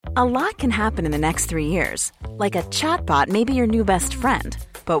A lot can happen in the next 3 years. Like a chatbot may be your new best friend.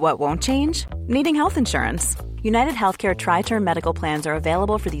 But what won't change? Needing health insurance. United Healthcare Tri-Term Medical Plans are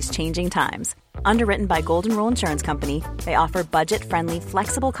available for these changing times. Underwritten by Golden Rule Insurance Company, they offer budget-friendly,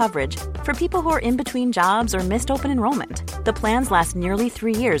 flexible coverage for people who are in between jobs or missed open enrollment. The plans last nearly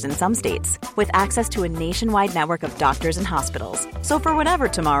 3 years in some states, with access to a nationwide network of doctors and hospitals. So for whatever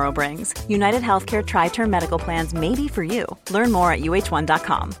tomorrow brings, United Healthcare Tri-Term Medical Plans may be for you. Learn more at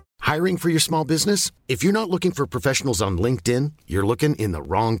uh1.com. Hiring for your small business? If you're not looking for professionals on LinkedIn, you're looking in the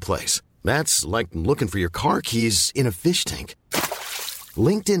wrong place. That's like looking for your car keys in a fish tank.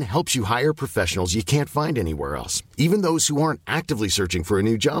 LinkedIn helps you hire professionals you can't find anywhere else, even those who aren't actively searching for a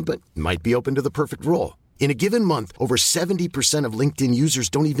new job but might be open to the perfect role. In a given month, over 70% of LinkedIn users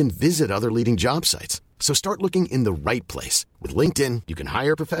don't even visit other leading job sites. So start looking in the right place. With LinkedIn, you can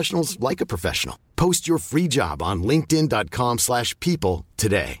hire professionals like a professional. Post your free job on linkedin.com/people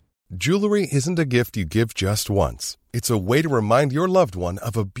today. Jewelry isn't a gift you give just once. It's a way to remind your loved one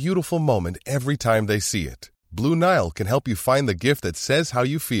of a beautiful moment every time they see it. Blue Nile can help you find the gift that says how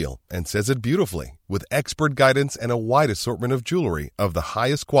you feel and says it beautifully, with expert guidance and a wide assortment of jewelry of the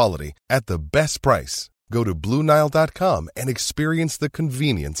highest quality at the best price. Go to BlueNile.com and experience the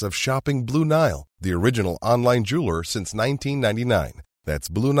convenience of shopping Blue Nile, the original online jeweler since 1999. That's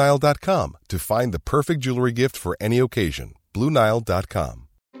BlueNile.com to find the perfect jewelry gift for any occasion. BlueNile.com.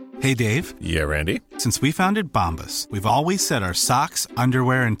 Hey, Dave. Yeah, Randy. Since we founded Bombas, we've always said our socks,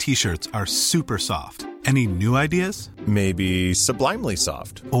 underwear, and T-shirts are super soft. Any new ideas? Maybe sublimely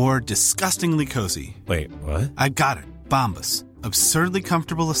soft. Or disgustingly cozy. Wait, what? I got it. Bombas. Absurdly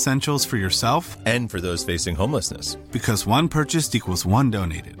comfortable essentials for yourself and for those facing homelessness. Because one purchased equals one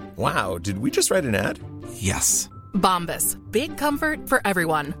donated. Wow, did we just write an ad? Yes. Bombas. Big comfort for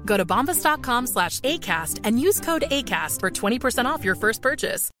everyone. Go to bombas.com/ACAST and use code ACAST for 20% off your first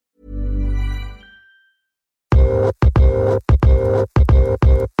purchase.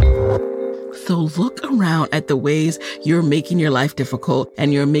 So look around at the ways you're making your life difficult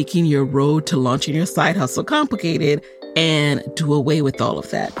and you're making your road to launching your side hustle complicated, and do away with all of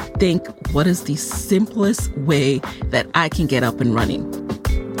that. Think, what is the simplest way that I can get up and running?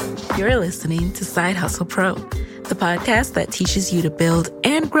 You're listening to Side Hustle Pro, the podcast that teaches you to build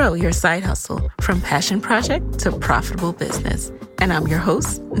and grow your side hustle from passion project to profitable business. And I'm your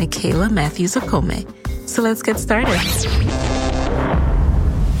host, Nicaila Matthews Okome. So let's get started.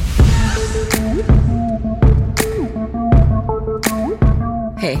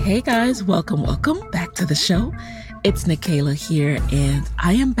 Hey guys, welcome back to the show. It's Nicaila here, and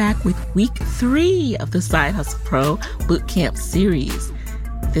I am back with week 3 of the Side Hustle Pro Bootcamp series.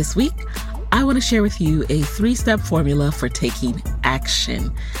 This week, I want to share with you a 3-step formula for taking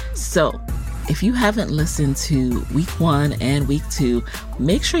action. So, if you haven't listened to week 1 and week 2,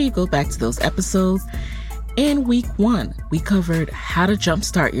 make sure you go back to those episodes. In week 1, we covered how to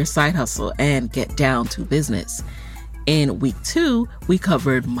jumpstart your side hustle and get down to business. In week 2, we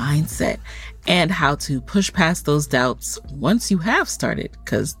covered mindset and how to push past those doubts once you have started,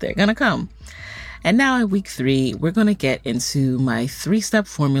 because they're going to come. And now in week 3, we're going to get into my 3-step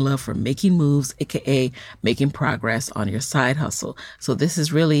formula for making moves, aka making progress on your side hustle. So this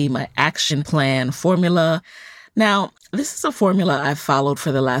is really my action plan formula. Now, this is a formula I've followed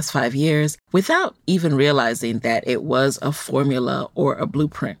for the last 5 years without even realizing that it was a formula or a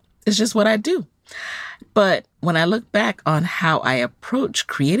blueprint. It's just what I do. But when I look back on how I approach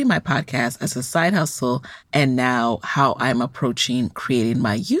creating my podcast as a side hustle, and now how I'm approaching creating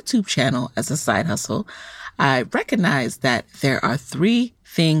my YouTube channel as a side hustle, I recognize that there are 3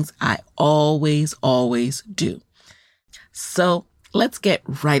 things I always do. So let's get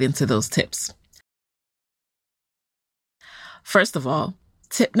right into those tips. First of all,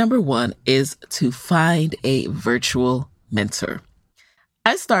 tip number 1 is to find a virtual mentor.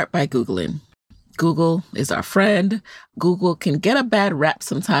 I start by Googling. Google is our friend. Google can get a bad rap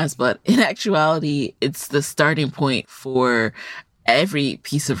sometimes, but in actuality, it's the starting point for every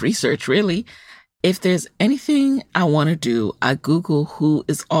piece of research, really. If there's anything I want to do, I Google who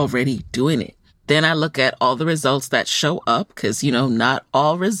is already doing it. Then I look at all the results that show up because, not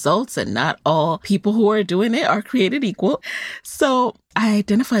all results and not all people who are doing it are created equal. So I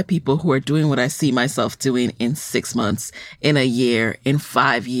identify people who are doing what I see myself doing in 6 months, in a year, in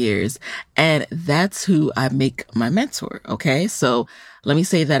 5 years. And that's who I make my mentor. Okay. So let me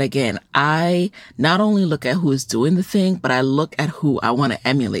say that again. I not only look at who is doing the thing, but I look at who I want to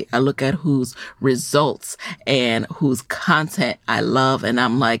emulate. I look at whose results and whose content I love. And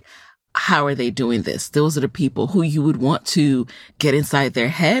I'm like, how are they doing this? Those are the people who you would want to get inside their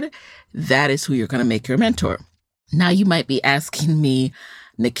head. That is who you're going to make your mentor. Now you might be asking me,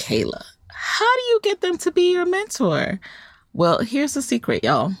 Nikayla, how do you get them to be your mentor? Well, here's the secret,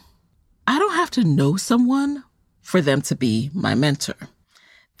 y'all. I don't have to know someone for them to be my mentor.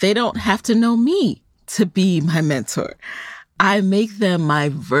 They don't have to know me to be my mentor. I make them my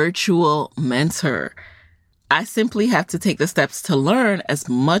virtual mentor. I simply have to take the steps to learn as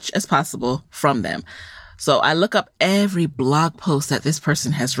much as possible from them. So I look up every blog post that this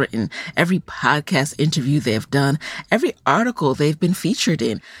person has written, every podcast interview they've done, every article they've been featured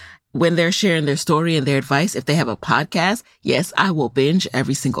in. When they're sharing their story and their advice, if they have a podcast, yes, I will binge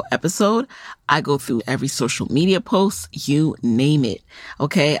every single episode. I go through every social media post, you name it.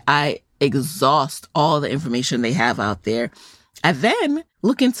 Okay. I exhaust all the information they have out there. I then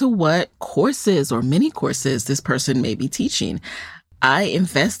look into what courses or mini courses this person may be teaching. I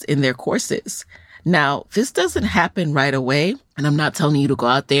invest in their courses. Now, this doesn't happen right away, and I'm not telling you to go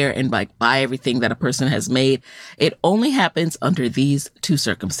out there and buy everything that a person has made. It only happens under these two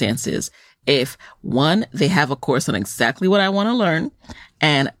circumstances. If one, they have a course on exactly what I want to learn,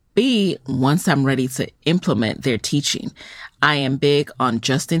 and B, once I'm ready to implement their teaching. I am big on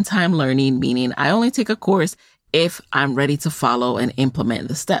just-in-time learning, meaning I only take a course if I'm ready to follow and implement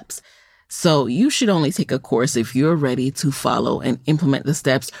the steps. So you should only take a course if you're ready to follow and implement the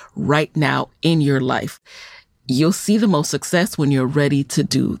steps right now in your life. You'll see the most success when you're ready to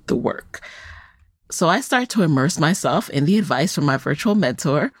do the work. So I start to immerse myself in the advice from my virtual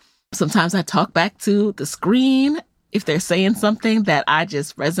mentor. Sometimes I talk back to the screen. If they're saying something that I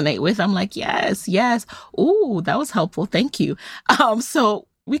just resonate with, I'm like, yes. Ooh, that was helpful. Thank you. So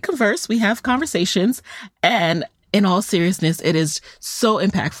we converse, we have conversations, and in all seriousness, it is so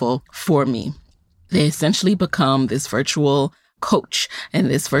impactful for me. They essentially become this virtual coach and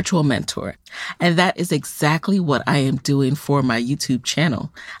this virtual mentor. And that is exactly what I am doing for my YouTube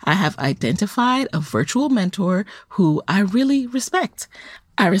channel. I have identified a virtual mentor who I really respect.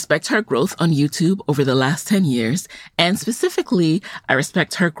 I respect her growth on YouTube over the last 10 years. And specifically, I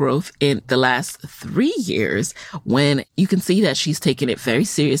respect her growth in the last 3 years when you can see that she's taken it very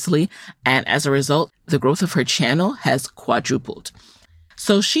seriously. And as a result, the growth of her channel has quadrupled.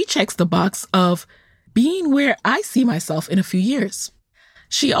 So she checks the box of being where I see myself in a few years.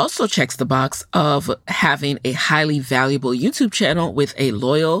 She also checks the box of having a highly valuable YouTube channel with a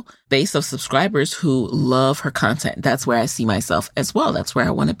loyal base of subscribers who love her content. That's where I see myself as well. That's where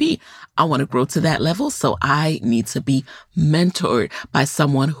I want to be. I want to grow to that level. So I need to be mentored by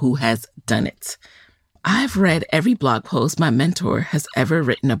someone who has done it. I've read every blog post my mentor has ever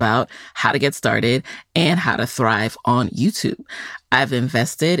written about how to get started and how to thrive on YouTube. I've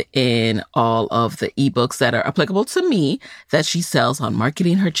invested in all of the ebooks that are applicable to me that she sells on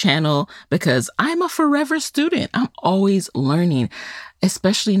marketing her channel because I'm a forever student. I'm always learning,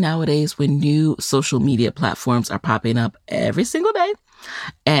 especially nowadays when new social media platforms are popping up every single day.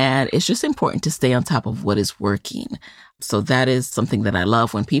 And it's just important to stay on top of what is working. So that is something that I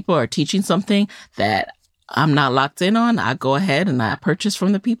love. When people are teaching something that I'm not locked in on, I go ahead and I purchase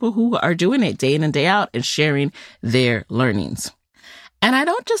from the people who are doing it day in and day out and sharing their learnings. And I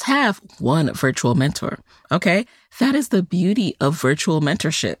don't just have one virtual mentor, okay? That is the beauty of virtual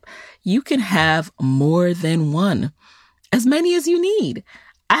mentorship. You can have more than one, as many as you need.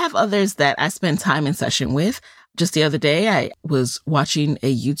 I have others that I spend time in session with. Just the other day, I was watching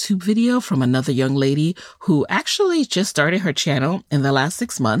a YouTube video from another young lady who actually just started her channel in the last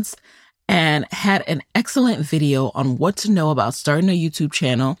 6 months and had an excellent video on what to know about starting a YouTube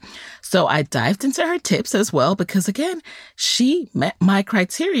channel. So I dived into her tips as well because, again, she met my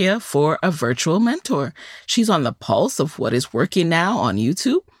criteria for a virtual mentor. She's on the pulse of what is working now on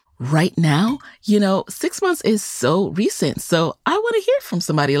YouTube. Right now, 6 months is so recent. So I want to hear from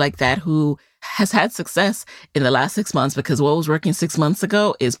somebody like that who has had success in the last 6 months, because what was working 6 months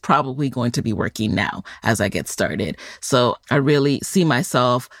ago is probably going to be working now as I get started. So I really see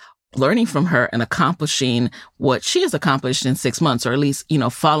myself learning from her and accomplishing what she has accomplished in 6 months, or at least,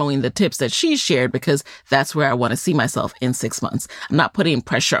 following the tips that she shared, because that's where I want to see myself in 6 months. I'm not putting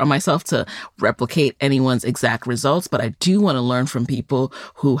pressure on myself to replicate anyone's exact results, but I do want to learn from people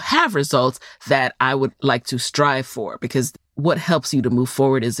who have results that I would like to strive for, because what helps you to move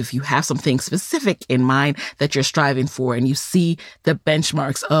forward is if you have something specific in mind that you're striving for and you see the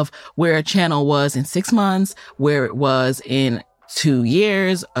benchmarks of where a channel was in 6 months, where it was in 2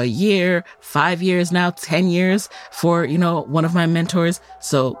 years, a year, 5 years now, 10 years for, one of my mentors.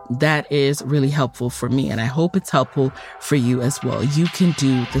 So that is really helpful for me. And I hope it's helpful for you as well. You can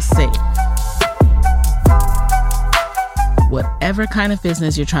do the same. Whatever kind of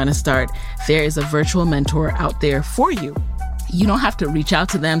business you're trying to start, there is a virtual mentor out there for you. You don't have to reach out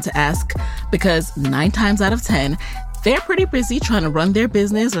to them to ask, because 9 times out of 10, they're pretty busy trying to run their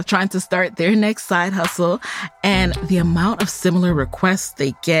business or trying to start their next side hustle, and the amount of similar requests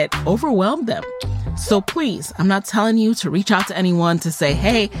they get overwhelmed them. So please, I'm not telling you to reach out to anyone to say,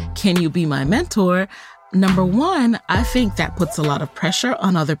 hey, can you be my mentor? Number one, I think that puts a lot of pressure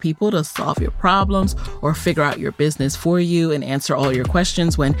on other people to solve your problems or figure out your business for you and answer all your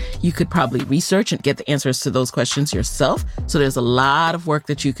questions when you could probably research and get the answers to those questions yourself. So there's a lot of work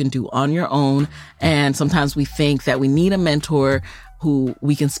that you can do on your own. And sometimes we think that we need a mentor who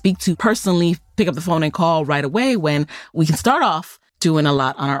we can speak to personally, pick up the phone and call right away, when we can start off doing a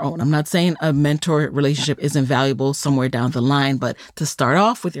lot on our own. I'm not saying a mentor relationship isn't valuable somewhere down the line, but to start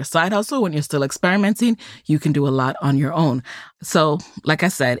off with your side hustle when you're still experimenting, you can do a lot on your own. So, like I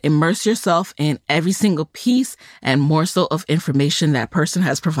said, immerse yourself in every single piece and morsel of information that person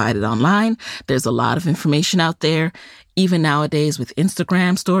has provided online. There's a lot of information out there. Even nowadays with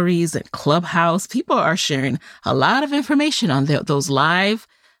Instagram stories and Clubhouse, people are sharing a lot of information on those live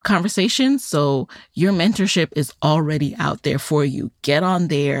conversations. So your mentorship is already out there for you. Get on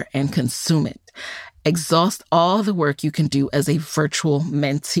there and consume it. Exhaust all the work you can do as a virtual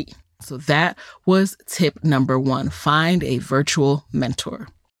mentee. So that was tip number 1. Find a virtual mentor.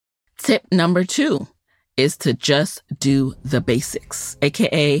 Tip number 2 is to just do the basics,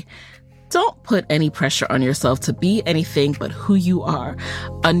 aka don't put any pressure on yourself to be anything but who you are.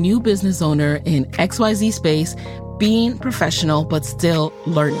 A new business owner in XYZ space, being professional, but still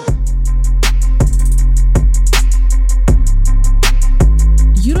learning.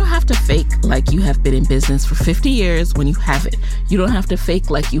 You don't have to fake like you have been in business for 50 years when you haven't. You don't have to fake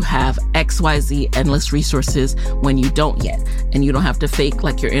like you have XYZ endless resources when you don't yet. And you don't have to fake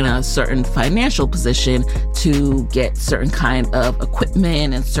like you're in a certain financial position to get certain kind of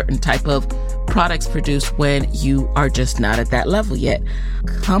equipment and certain type of products produced when you are just not at that level yet.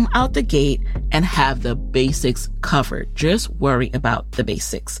 Come out the gate and have the basics covered. Just worry about the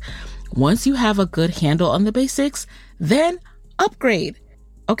basics. Once you have a good handle on the basics, then upgrade.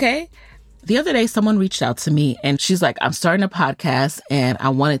 Okay? The other day, someone reached out to me and she's like, I'm starting a podcast and I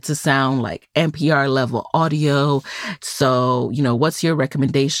want it to sound like NPR level audio. So, what's your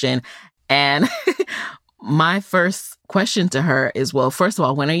recommendation? And my first question to her is, well, first of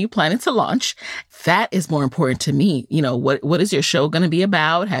all, when are you planning to launch? That is more important to me. What is your show going to be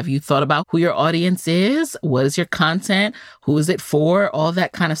about? Have you thought about who your audience is? What is your content? Who is it for? All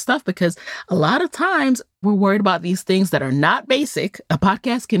that kind of stuff. Because a lot of times we're worried about these things that are not basic. A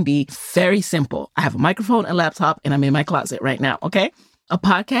podcast can be very simple. I have a microphone, a laptop, and I'm in my closet right now. Okay. A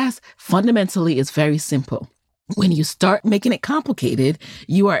podcast fundamentally is very simple. When you start making it complicated,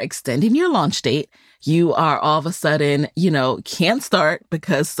 you are extending your launch date. You are all of a sudden, can't start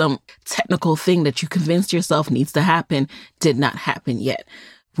because some technical thing that you convinced yourself needs to happen did not happen yet.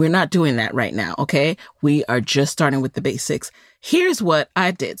 We're not doing that right now, okay? We are just starting with the basics. Here's what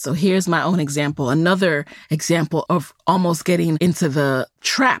I did. So here's my own example. Another example of almost getting into the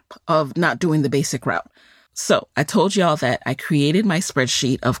trap of not doing the basic route. So I told y'all that I created my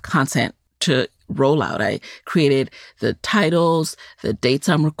spreadsheet of content to roll out. I created the titles, the dates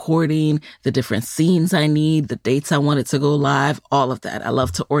I'm recording, the different scenes I need, the dates I wanted to go live, all of that. I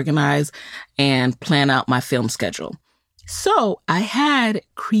love to organize and plan out my film schedule. So I had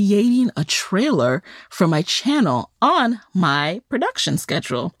creating a trailer for my channel on my production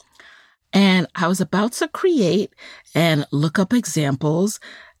schedule. And I was about to create and look up examples.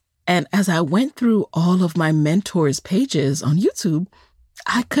 And as I went through all of my mentors' pages on YouTube,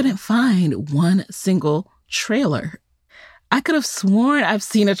 I couldn't find one single trailer. I could have sworn I've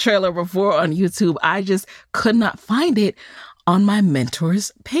seen a trailer before on YouTube. I just could not find it on my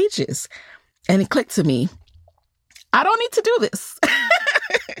mentors' pages. And it clicked to me, I don't need to do this.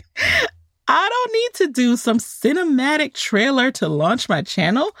 I don't need to do some cinematic trailer to launch my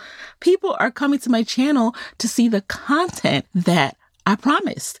channel. People are coming to my channel to see the content that I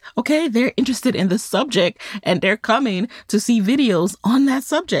promised. Okay, they're interested in the subject and they're coming to see videos on that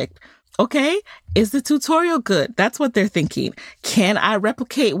subject. Okay, is the tutorial good? That's what they're thinking. Can I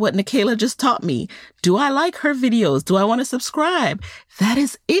replicate what Nikayla just taught me? Do I like her videos? Do I want to subscribe? That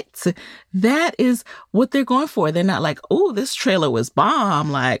is it. That is what they're going for. They're not like, oh, this trailer was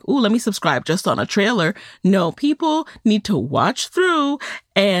bomb. Like, oh, let me subscribe just on a trailer. No, people need to watch through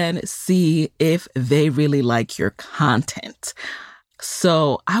and see if they really like your content.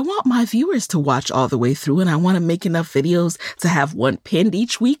 So I want my viewers to watch all the way through, and I want to make enough videos to have one pinned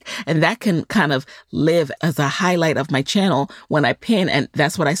each week. And that can kind of live as a highlight of my channel when I pin. And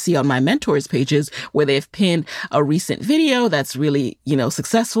that's what I see on my mentors pages where they've pinned a recent video that's really,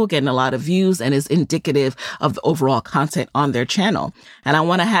 successful, getting a lot of views and is indicative of the overall content on their channel. And I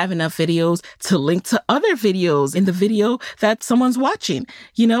want to have enough videos to link to other videos in the video that someone's watching,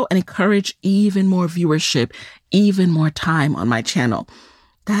 and encourage even more viewership, even more time on my channel.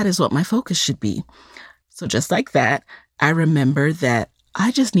 That is what my focus should be. So just like that, I remember that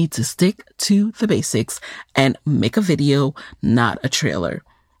I just need to stick to the basics and make a video, not a trailer.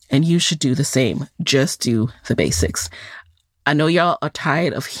 And you should do the same. Just do the basics. I know y'all are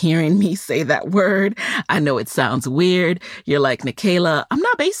tired of hearing me say that word. I know it sounds weird. You're like, Nikayla, I'm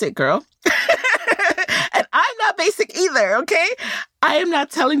not basic, girl. And I'm not basic either, okay? I am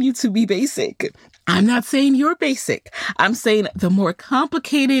not telling you to be basic. I'm not saying you're basic. I'm saying the more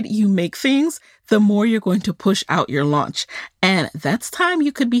complicated you make things, the more you're going to push out your launch. And that's time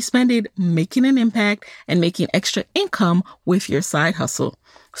you could be spending making an impact and making extra income with your side hustle.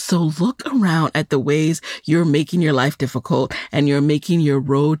 So look around at the ways you're making your life difficult and you're making your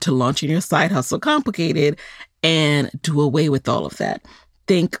road to launching your side hustle complicated, and do away with all of that.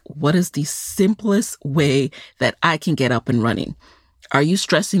 Think, what is the simplest way that I can get up and running? Are you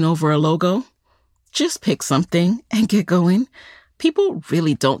stressing over a logo? Just pick something and get going. People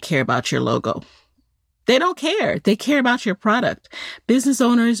really don't care about your logo. They don't care. They care about your product. Business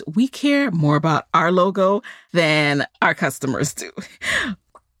owners, we care more about our logo than our customers do.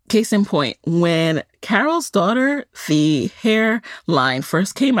 Case in point, when Carol's Daughter, the hair line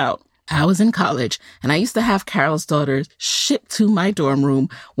first came out, I was in college and I used to have Carol's Daughter shipped to my dorm room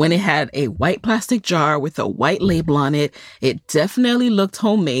when it had a white plastic jar with a white label on it. It definitely looked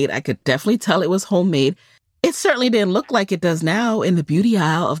homemade. I could definitely tell it was homemade. It certainly didn't look like it does now in the beauty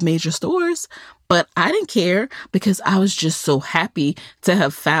aisle of major stores, but I didn't care because I was just so happy to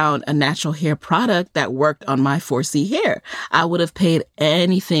have found a natural hair product that worked on my 4C hair. I would have paid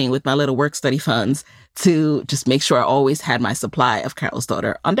anything with my little work study funds to just make sure I always had my supply of Carol's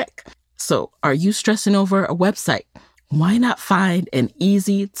Daughter on deck. So are you stressing over a website? Why not find an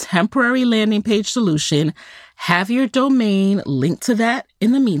easy temporary landing page solution? Have your domain linked to that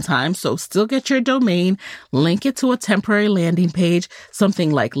in the meantime. So still get your domain, link it to a temporary landing page,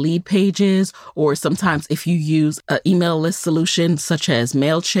 something like Lead Pages, or sometimes if you use an email list solution such as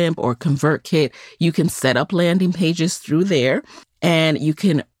MailChimp or ConvertKit, you can set up landing pages through there, and you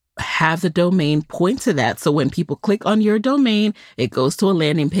can have the domain point to that. So when people click on your domain, it goes to a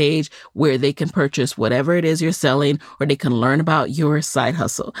landing page where they can purchase whatever it is you're selling, or they can learn about your side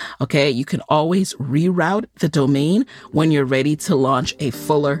hustle. Okay. You can always reroute the domain when you're ready to launch a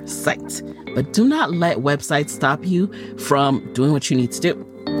fuller site, but do not let websites stop you from doing what you need to do.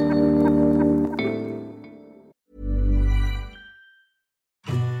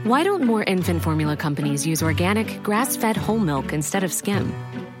 Why don't more infant formula companies use organic, grass-fed whole milk instead of skim?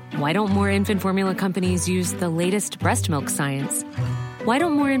 Why don't more infant formula companies use the latest breast milk science? Why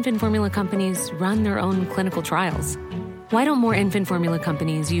don't more infant formula companies run their own clinical trials? Why don't more infant formula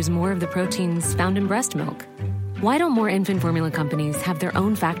companies use more of the proteins found in breast milk? Why don't more infant formula companies have their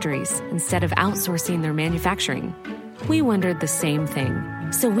own factories instead of outsourcing their manufacturing? We wondered the same thing.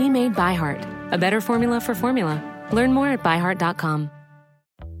 So we made ByHeart, a better formula for formula. Learn more at byheart.com.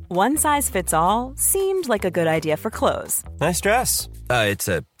 One size fits all seemed like a good idea for clothes. Nice dress. It's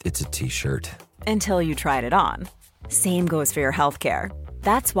a t-shirt. Until you tried it on. Same goes for your healthcare.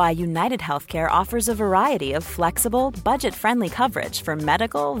 That's why United Healthcare offers a variety of flexible, budget-friendly coverage for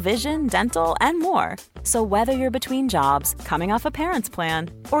medical, vision, dental, and more. So whether you're between jobs, coming off a parent's plan,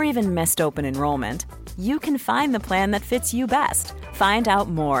 or even missed open enrollment, you can find the plan that fits you best. Find out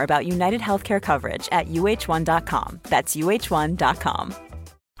more about United Healthcare coverage at uh1.com. That's uh1.com.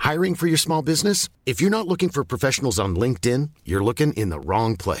 Hiring for your small business? If you're not looking for professionals on LinkedIn, you're looking in the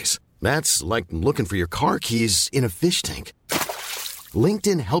wrong place. That's like looking for your car keys in a fish tank.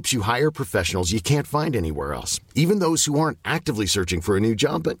 LinkedIn helps you hire professionals you can't find anywhere else, even those who aren't actively searching for a new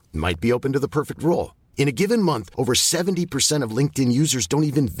job but might be open to the perfect role. In a given month, over 70% of LinkedIn users don't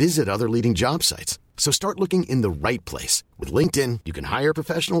even visit other leading job sites. So start looking in the right place. With LinkedIn, you can hire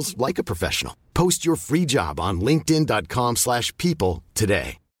professionals like a professional. Post your free job on linkedin.com/people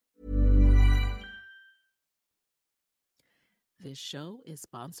today. This show is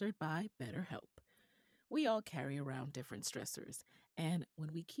sponsored by BetterHelp. We all carry around different stressors, and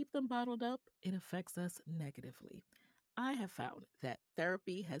when we keep them bottled up, it affects us negatively. I have found that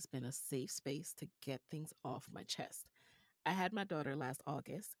therapy has been a safe space to get things off my chest. I had my daughter last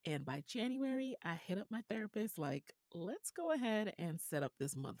August, and by January, I hit up my therapist like, let's go ahead and set up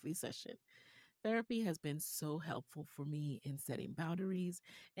this monthly session. Therapy has been so helpful for me in setting boundaries,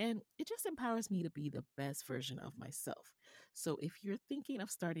 and it just empowers me to be the best version of myself. So if you're thinking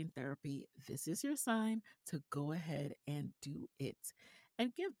of starting therapy, this is your sign to go ahead and do it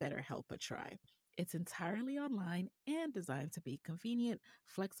and give BetterHelp a try. It's entirely online and designed to be convenient,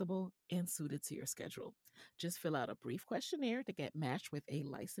 flexible, and suited to your schedule. Just fill out a brief questionnaire to get matched with a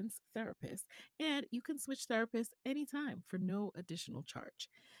licensed therapist, and you can switch therapists anytime for no additional charge.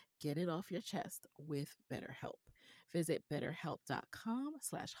 Get it off your chest with BetterHelp. Visit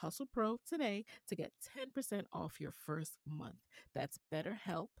betterhelp.com/hustlepro today to get 10% off your first month. That's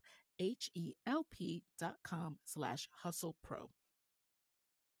BetterHelp, HELP.com/hustlepro.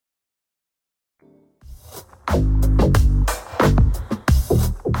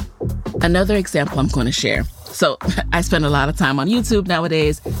 Another example I'm going to share. So I spend a lot of time on YouTube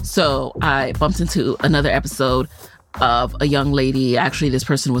nowadays. So I bumped into another episode of a young lady. Actually, this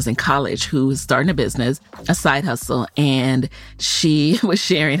person was in college who was starting a business, a side hustle, and she was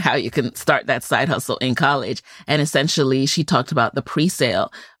sharing how you can start that side hustle in college. And essentially, she talked about the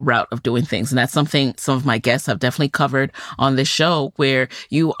pre-sale route of doing things. And that's something some of my guests have definitely covered on this show, where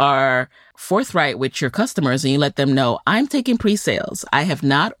you are forthright with your customers and you let them know, I'm taking pre-sales. I have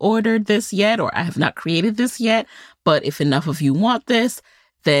not ordered this yet, or I have not created this yet, but if enough of you want this,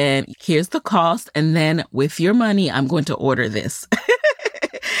 then here's the cost. And then with your money, I'm going to order this.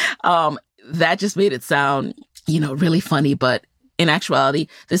 That just made it sound, really funny. But in actuality,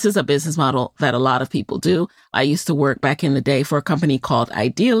 this is a business model that a lot of people do. I used to work back in the day for a company called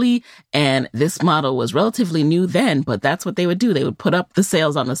Ideally, and this model was relatively new then, but that's what they would do. They would put up the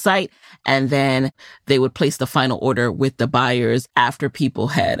sales on the site, and then they would place the final order with the buyers after people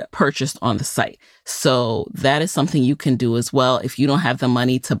had purchased on the site. So that is something you can do as well. If you don't have the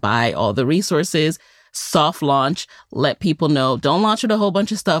money to buy all the resources, soft launch, let people know. Don't launch with a whole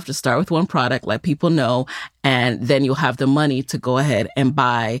bunch of stuff. Just start with one product, let people know, and then you'll have the money to go ahead and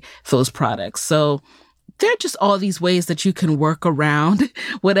buy those products. So there are just all these ways that you can work around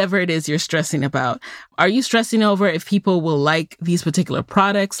whatever it is you're stressing about. Are you stressing over if people will like these particular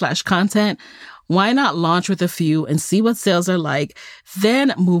products/content? Why not launch with a few and see what sales are like,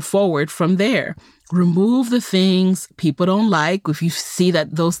 then move forward from there? Remove the things people don't like. If you see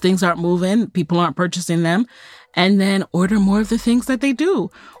that those things aren't moving, people aren't purchasing them, and then order more of the things that they do.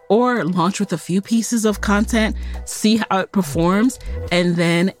 Or launch with a few pieces of content, see how it performs, and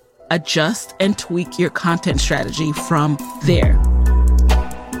then adjust and tweak your content strategy from there.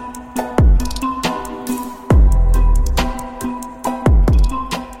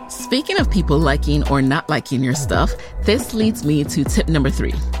 Speaking of people liking or not liking your stuff, this leads me to tip number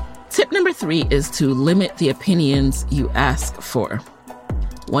 3. Tip number 3 is to limit the opinions you ask for.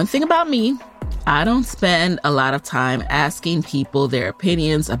 One thing about me, I don't spend a lot of time asking people their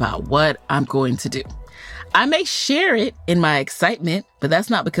opinions about what I'm going to do. I may share it in my excitement, but that's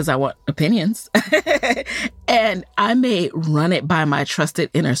not because I want opinions. And I may run it by my trusted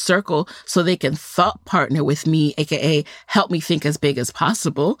inner circle so they can thought partner with me, aka help me think as big as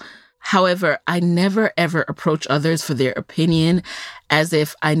possible. However, I never ever approach others for their opinion as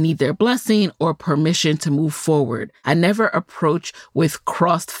if I need their blessing or permission to move forward. I never approach with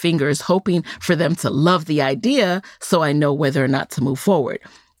crossed fingers, hoping for them to love the idea so I know whether or not to move forward.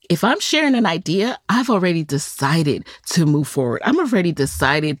 If I'm sharing an idea, I've already decided to move forward. I'm already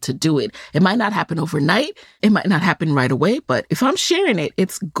decided to do it. It might not happen overnight. It might not happen right away, but if I'm sharing it,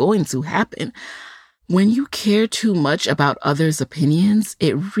 it's going to happen. When you care too much about others' opinions,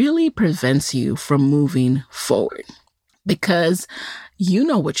 it really prevents you from moving forward because you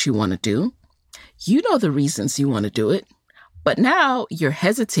know what you want to do. You know the reasons you want to do it. But now you're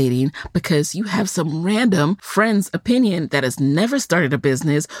hesitating because you have some random friend's opinion that has never started a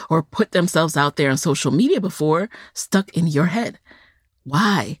business or put themselves out there on social media before stuck in your head.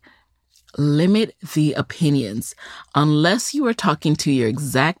 Why? Limit the opinions. Unless you are talking to your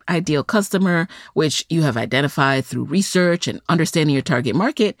exact ideal customer, which you have identified through research and understanding your target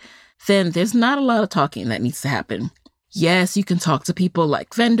market, then there's not a lot of talking that needs to happen. Yes, you can talk to people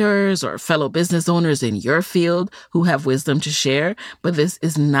like vendors or fellow business owners in your field who have wisdom to share, but this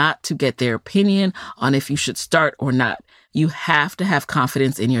is not to get their opinion on if you should start or not. You have to have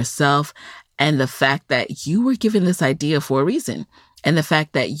confidence in yourself and the fact that you were given this idea for a reason, and the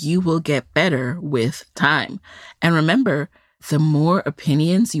fact that you will get better with time. And remember, the more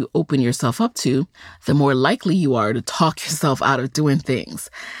opinions you open yourself up to, the more likely you are to talk yourself out of doing things.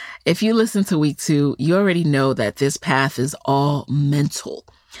 If you listen to week 2, you already know that this path is all mental.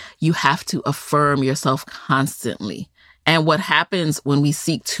 You have to affirm yourself constantly. And what happens when we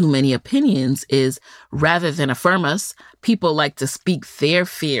seek too many opinions is rather than affirm us, people like to speak their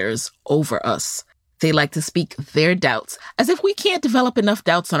fears over us. They like to speak their doubts as if we can't develop enough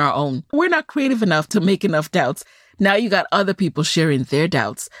doubts on our own. We're not creative enough to make enough doubts. Now you got other people sharing their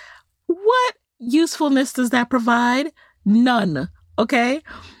doubts. What usefulness does that provide? None. Okay?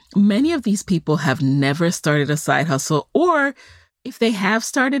 Many of these people have never started a side hustle, or if they have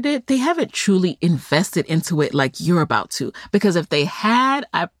started it, they haven't truly invested into it like you're about to. Because if they had,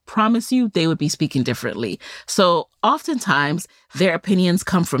 I promise you, they would be speaking differently. So oftentimes their opinions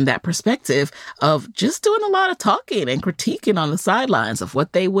come from that perspective of just doing a lot of talking and critiquing on the sidelines of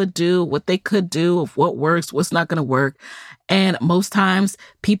what they would do, what they could do, of what works, what's not going to work. And most times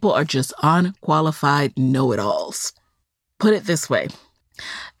people are just unqualified know-it-alls. Put it this way.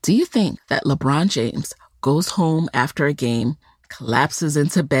 Do you think that LeBron James goes home after a game, collapses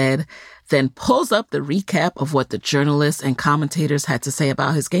into bed, then pulls up the recap of what the journalists and commentators had to say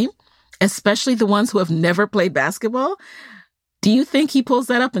about his game, especially the ones who have never played basketball? Do you think he pulls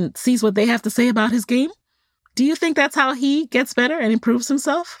that up and sees what they have to say about his game? Do you think that's how he gets better and improves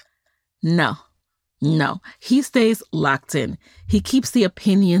himself? No. He stays locked in. He keeps the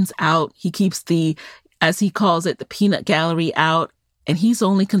opinions out. He keeps the, as he calls it, the peanut gallery out. And he's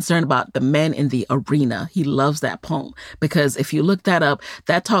only concerned about the men in the arena. He loves that poem because if you look that up,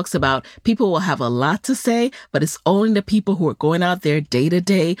 that talks about people will have a lot to say, but it's only the people who are going out there day to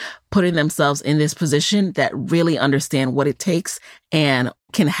day, putting themselves in this position that really understand what it takes and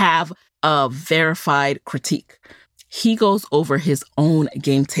can have a verified critique. He goes over his own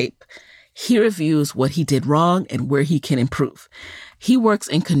game tape. He reviews what he did wrong and where he can improve. He works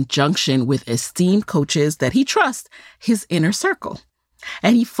in conjunction with esteemed coaches that he trusts, his inner circle.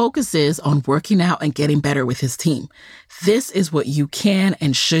 And he focuses on working out and getting better with his team. This is what you can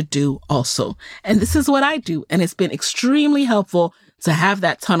and should do also. And this is what I do. And it's been extremely helpful to have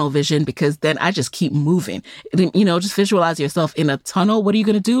that tunnel vision because then I just keep moving. You know, just visualize yourself in a tunnel. What are you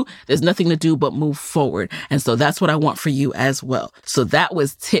going to do? There's nothing to do but move forward. And so that's what I want for you as well. So that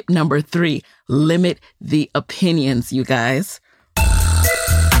was tip number 3. Limit the opinions, you guys.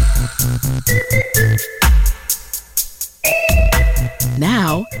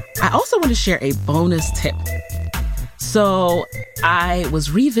 Now, I also want to share a bonus tip. So I was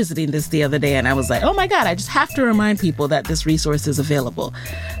revisiting this the other day and I was like, oh my God, I just have to remind people that this resource is available.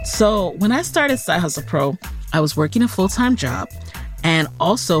 So when I started Side Hustle Pro, I was working a full-time job and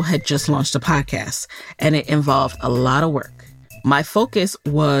also had just launched a podcast, and it involved a lot of work. My focus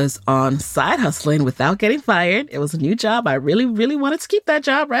was on side hustling without getting fired. It was a new job. I really, really wanted to keep that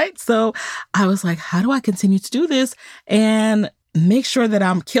job, right? So I was like, how do I continue to do this and make sure that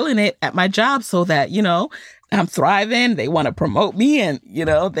I'm killing it at my job so that, you know, I'm thriving. They want to promote me and, you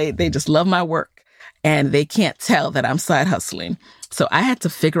know, they just love my work and they can't tell that I'm side hustling. So I had to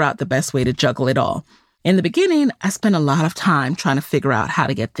figure out the best way to juggle it all. In the beginning, I spent a lot of time trying to figure out how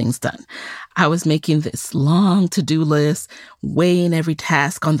to get things done. I was making this long to-do list, weighing every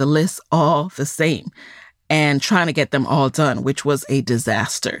task on the list all the same, and trying to get them all done, which was a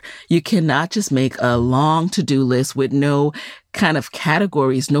disaster. You cannot just make a long to-do list with no kind of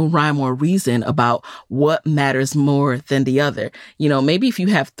categories, no rhyme or reason about what matters more than the other. You know, maybe if you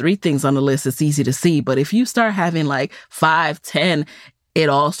have 3 things on the list, it's easy to see, but if you start having like 5, 10, it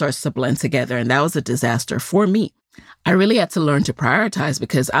all starts to blend together. And that was a disaster for me. I really had to learn to prioritize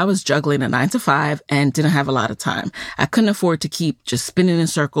because I was juggling a 9-to-5 and didn't have a lot of time. I couldn't afford to keep just spinning in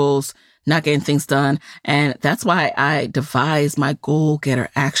circles, not getting things done. And that's why I devised my Goal Getter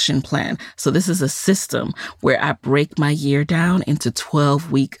Action Plan. So this is a system where I break my year down into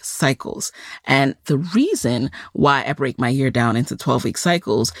 12-week cycles. And the reason why I break my year down into 12-week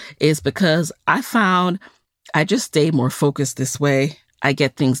cycles is because I found I just stay more focused this way. I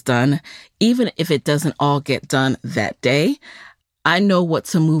get things done. Even if it doesn't all get done that day, I know what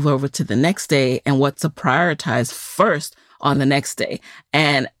to move over to the next day and what to prioritize first on the next day.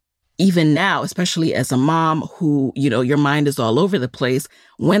 And even now, especially as a mom who, you know, your mind is all over the place,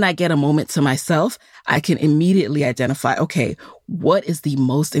 when I get a moment to myself, I can immediately identify, okay, what is the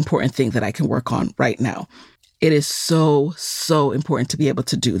most important thing that I can work on right now? It is so, so important to be able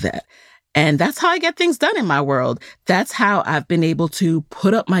to do that. And that's how I get things done in my world. That's how I've been able to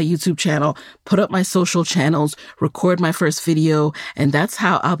put up my YouTube channel, put up my social channels, record my first video. And that's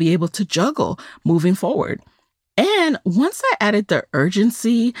how I'll be able to juggle moving forward. And once I added the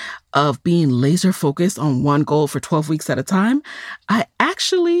urgency of being laser focused on one goal for 12 weeks at a time, I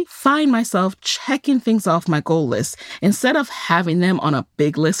actually find myself checking things off my goal list instead of having them on a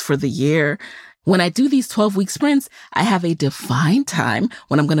big list for the year. When I do these 12-week sprints, I have a defined time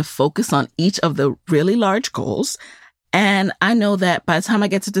when I'm going to focus on each of the really large goals. And I know that by the time I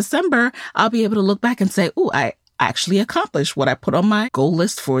get to December, I'll be able to look back and say, ooh, I actually accomplished what I put on my goal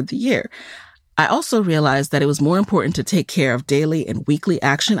list for the year. I also realized that it was more important to take care of daily and weekly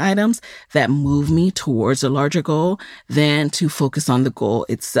action items that move me towards a larger goal than to focus on the goal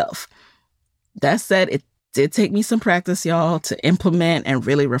itself. That said, it did take me some practice, y'all, to implement and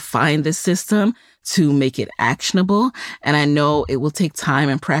really refine this system to make it actionable. And I know it will take time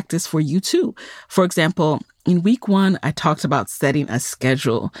and practice for you too. For example, in week 1, I talked about setting a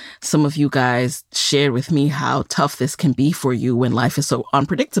schedule. Some of you guys shared with me how tough this can be for you when life is so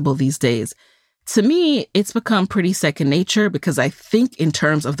unpredictable these days. To me, it's become pretty second nature because I think in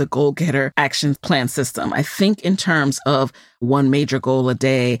terms of the Goal Getter action plan system. I think in terms of one major goal a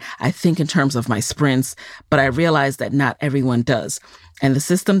day. I think in terms of my sprints, but I realize that not everyone does. And the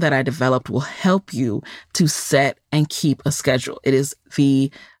system that I developed will help you to set and keep a schedule. It is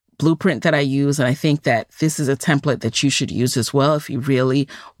the blueprint that I use. And I think that this is a template that you should use as well if you really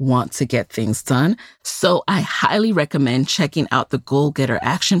want to get things done. So I highly recommend checking out the Goal Getter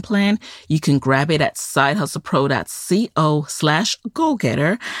Action Plan. You can grab it at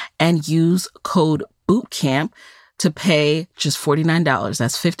sidehustlepro.co/goalgetter and use code BOOTCAMP to pay just $49.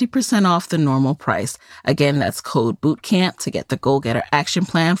 That's 50% off the normal price. Again, that's code BOOTCAMP to get the Goal Getter Action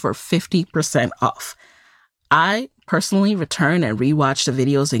Plan for 50% off. I personally return and rewatch the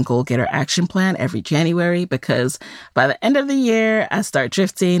videos in Goal Getter Action Plan every January because by the end of the year, I start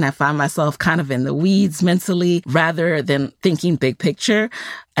drifting. I find myself kind of in the weeds mentally rather than thinking big picture.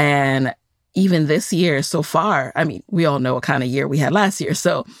 And even this year so far, I mean, we all know what kind of year we had last year.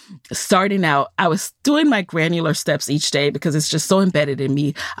 So starting out, I was doing my granular steps each day because it's just so embedded in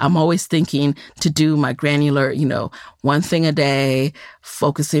me. I'm always thinking to do my granular, one thing a day,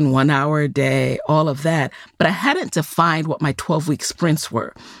 focusing 1 hour a day, all of that. But I hadn't defined what my 12-week sprints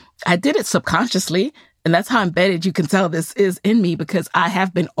were. I did it subconsciously. And that's how embedded you can tell this is in me because I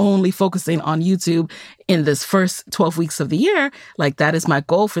have been only focusing on YouTube in this first 12 weeks of the year. Like that is my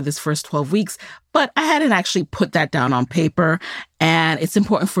goal for this first 12 weeks. But I hadn't actually put that down on paper. And it's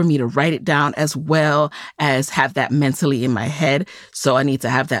important for me to write it down as well as have that mentally in my head. So I need to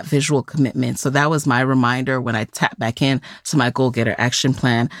have that visual commitment. So that was my reminder when I tap back in to my Goal Getter Action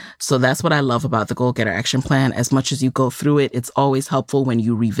Plan. So that's what I love about the Goal Getter Action Plan. As much as you go through it, it's always helpful when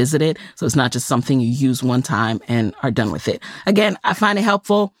you revisit it. So it's not just something you use one time and are done with it. Again, I find it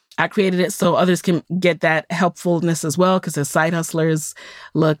helpful. I created it so others can get that helpfulness as well because as side hustlers,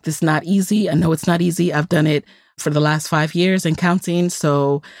 look, this is not easy. I know it's not easy. I've done it for the last 5 years and counting.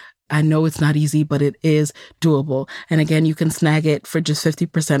 So I know it's not easy, but it is doable. And again, you can snag it for just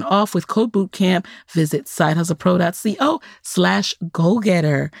 50% off with code BOOTCAMP. Visit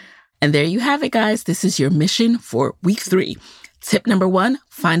sidehustlepro.co/goalgetter. And there you have it, guys. This is your mission for week 3. Tip number 1,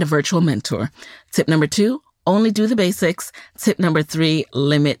 find a virtual mentor. Tip number 2, only do the basics. Tip number 3,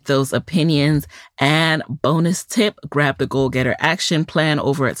 limit those opinions. And bonus tip, grab the Goal Getter Action Plan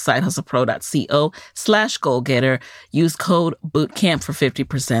over at sidehustlepro.co/goalgetter. Use code BOOTCAMP for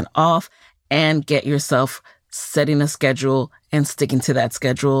 50% off and get yourself setting a schedule and sticking to that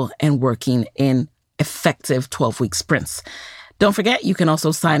schedule and working in effective 12-week sprints. Don't forget, you can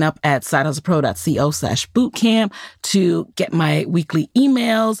also sign up at sidehustlepro.co/bootcamp to get my weekly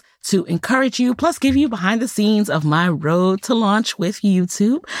emails to encourage you, plus give you behind the scenes of my road to launch with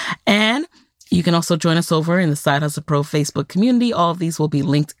YouTube. And you can also join us over in the Side Hustle Pro Facebook community. All of these will be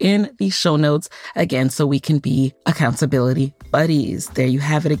linked in the show notes again, so we can be accountability buddies. There you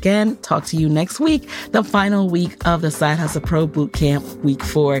have it again. Talk to you next week, the final week of the Side Hustle Pro Bootcamp, week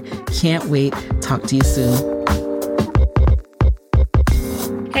 4. Can't wait. Talk to you soon.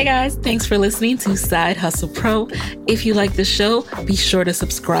 Hey guys, thanks for listening to Side Hustle Pro. If you like the show, be sure to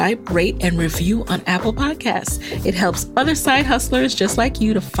subscribe, rate, and review on Apple Podcasts. It helps other side hustlers just like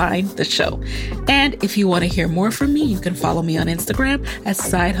you to find the show. And if you want to hear more from me, you can follow me on Instagram at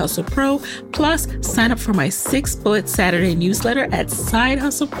Side Hustle Pro. Plus, sign up for my 6-bullet Saturday newsletter at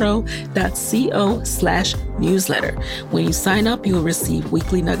sidehustlepro.co/newsletter. When you sign up, you will receive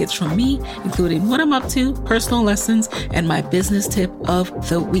weekly nuggets from me, including what I'm up to, personal lessons, and my business tip of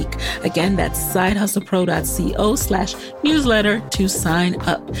the week. Again, that's sidehustlepro.co/newsletter to sign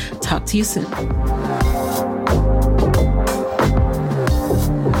up. Talk to you soon.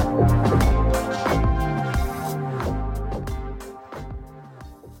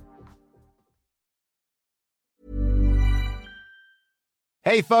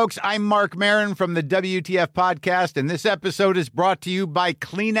 Hey folks, I'm Mark Maron from the WTF Podcast, and this episode is brought to you by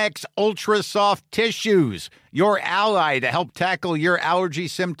Kleenex Ultra Soft Tissues, your ally to help tackle your allergy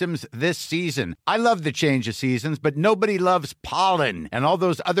symptoms this season. I love the change of seasons, but nobody loves pollen and all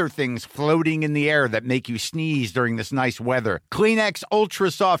those other things floating in the air that make you sneeze during this nice weather. Kleenex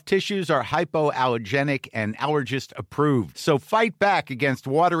Ultra Soft Tissues are hypoallergenic and allergist approved. So fight back against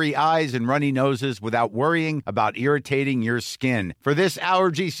watery eyes and runny noses without worrying about irritating your skin. For this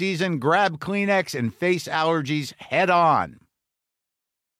allergy season, grab Kleenex and face allergies head on.